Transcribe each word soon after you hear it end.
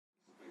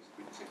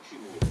Good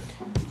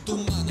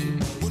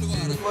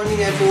morning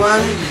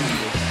everyone.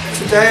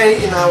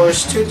 Today in our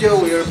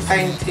studio we are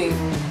painting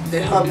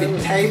the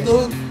Hobbit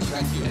table,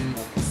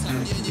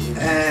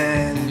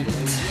 and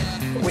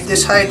we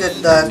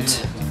decided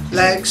that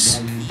legs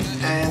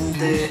and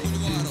the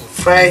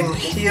frame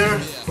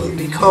here will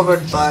be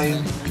covered by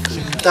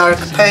dark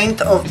paint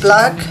of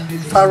black.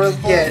 Farrell,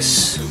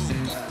 yes.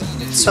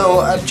 So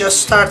I've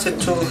just started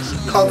to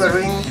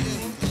coloring.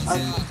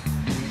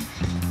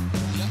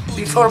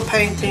 Before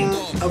painting,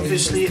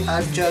 obviously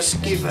I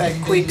just give a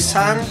quick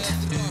sand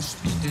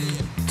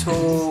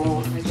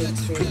to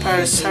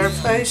prepare a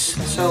surface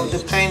so the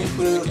paint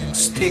will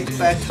stick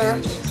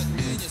better.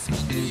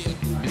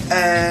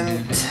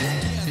 And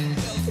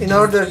in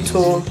order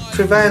to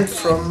prevent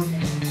from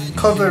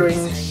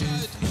covering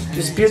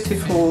this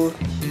beautiful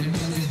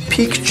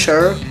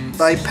picture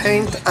by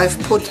paint, I've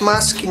put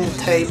masking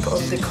tape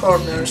on the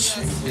corners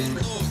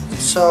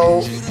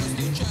so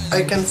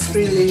I can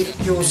freely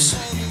use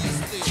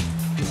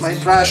my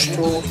brush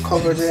to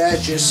cover the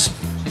edges,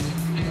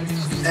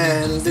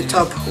 and the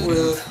top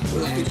will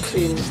be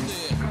clean,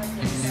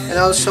 and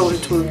also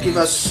it will give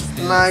us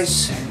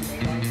nice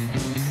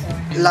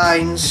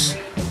lines,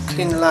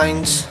 clean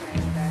lines.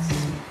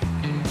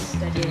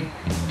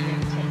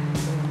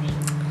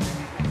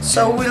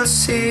 So we'll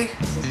see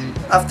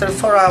after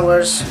 4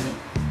 hours.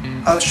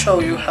 I'll show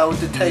you how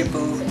the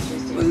table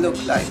will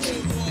look like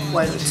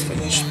while it's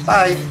finished.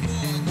 Bye!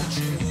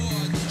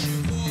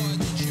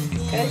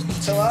 Okay,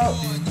 so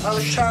I'll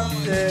sharp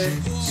the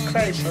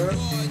scraper.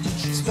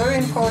 It's very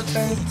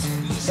important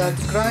that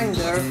the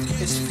grinder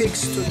is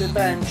fixed to the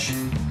bench.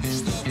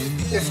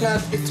 If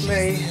not, it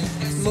may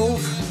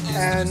move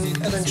and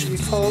eventually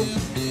fall,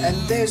 and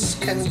this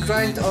can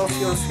grind off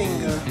your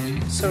finger,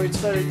 so it's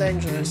very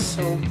dangerous.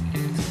 So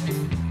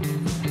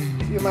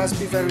you must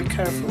be very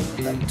careful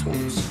with that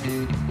tools.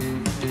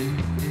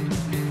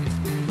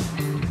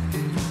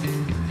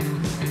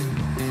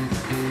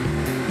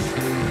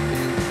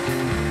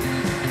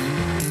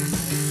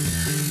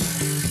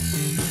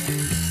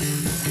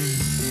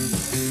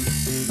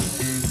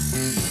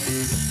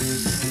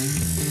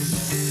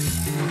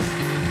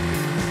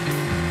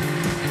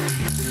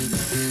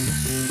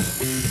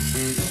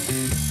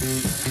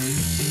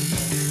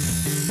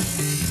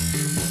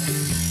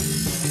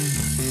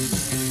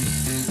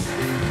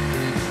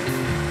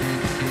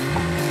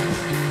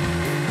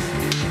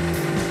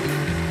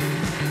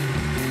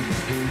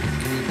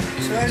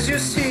 So as you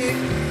see,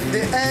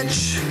 the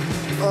edge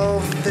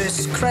of the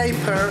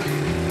scraper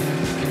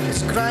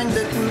is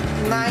grinded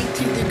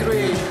 90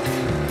 degrees.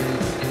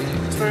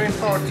 It's very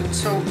important,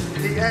 so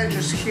the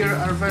edges here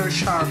are very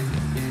sharp.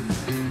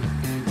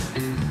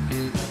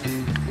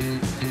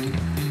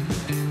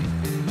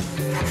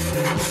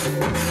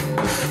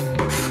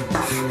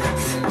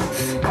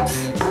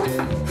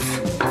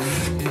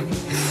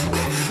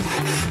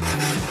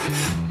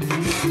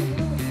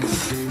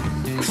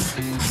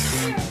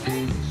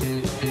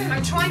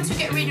 I'm trying to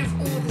get rid of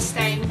all the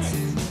stains.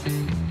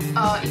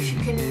 If you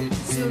can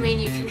zoom in,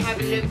 you can have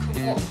a look at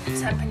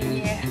what's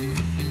happening here.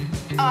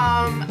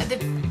 The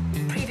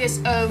previous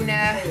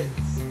owner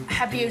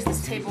have used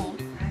this table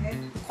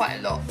quite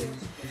a lot.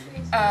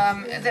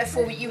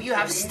 Therefore, you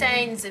have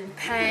stains and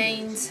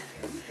paint.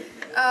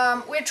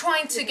 We're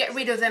trying to get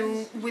rid of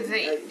them with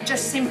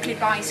just simply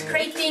by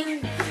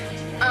scraping.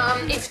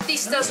 If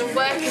this doesn't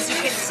work, as you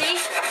can see,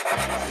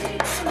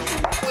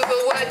 we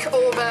will work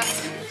over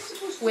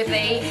with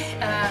a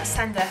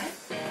sander.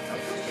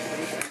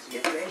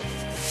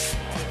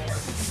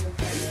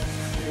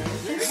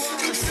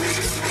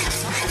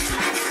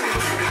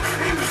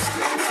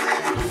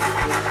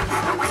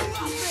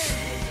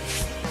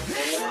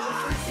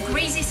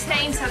 Greasy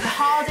stains are the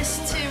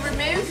hardest to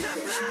remove.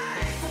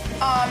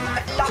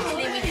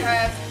 Luckily we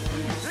have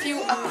a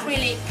few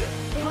acrylic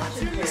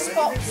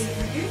spots,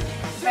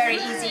 very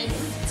easy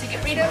to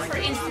get rid of. For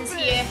instance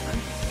here,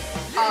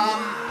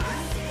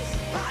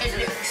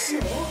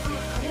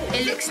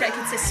 it looks like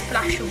it's a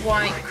splash of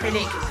white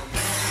acrylic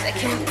that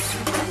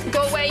can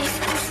go away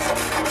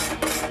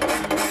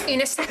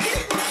in a second.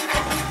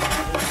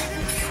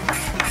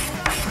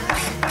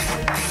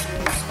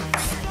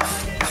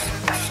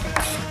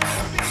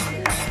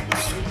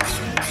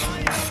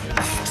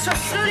 So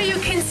slowly you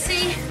can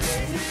see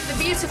the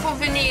beautiful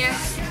veneer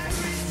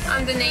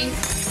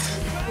underneath.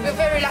 We're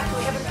very lucky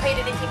we haven't paid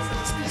anything for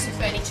this piece of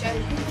furniture.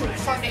 We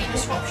found it in a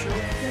swap shop,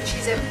 which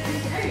is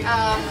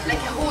like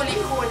a holy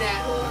corner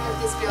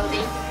of this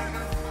building.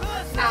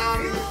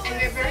 And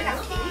we're very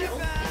lucky.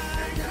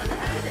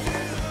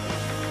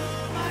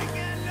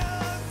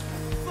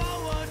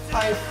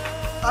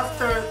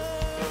 After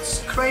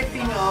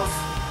scraping off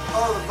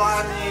all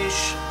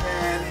varnish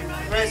and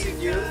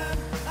residue,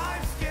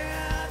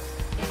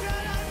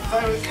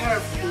 very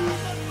carefully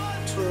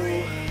to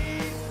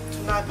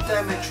not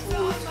damage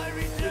wood,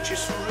 which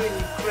is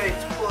really great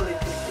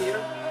quality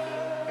here.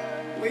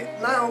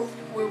 Now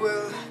we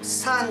will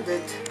sand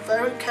it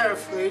very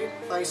carefully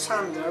by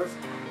sander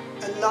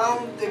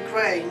along the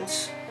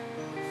grains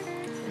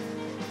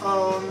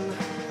on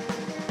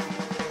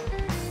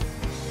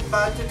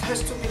but it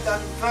has to be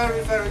done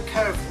very, very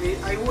carefully.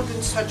 I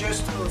wouldn't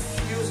suggest of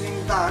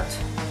using that,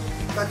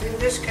 but in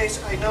this case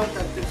I know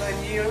that the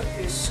veneer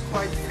is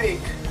quite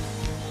thick,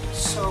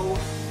 so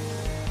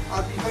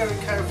I'll be very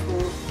careful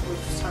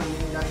with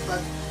sanding that.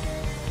 But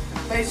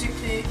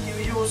basically you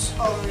use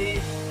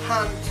only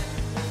hand,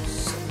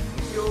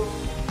 you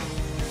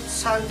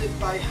sand it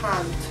by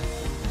hand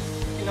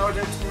in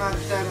order to not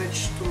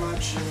damage too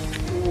much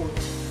wood.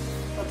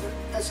 But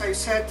as I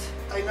said,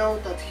 I know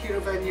that here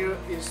veneer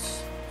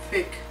is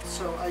thick,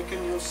 so I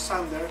can use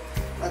sander,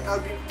 but I'll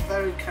be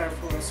very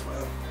careful as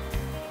well.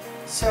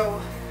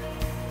 So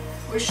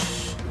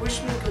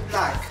wish me good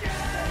luck,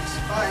 guys.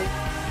 Bye.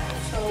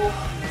 So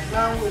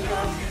now we're going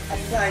to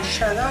apply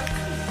shellac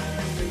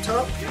on the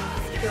top.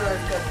 Here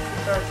I've got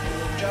prepared in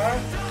the jar.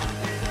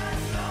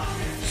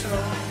 So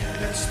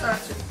let's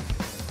start it.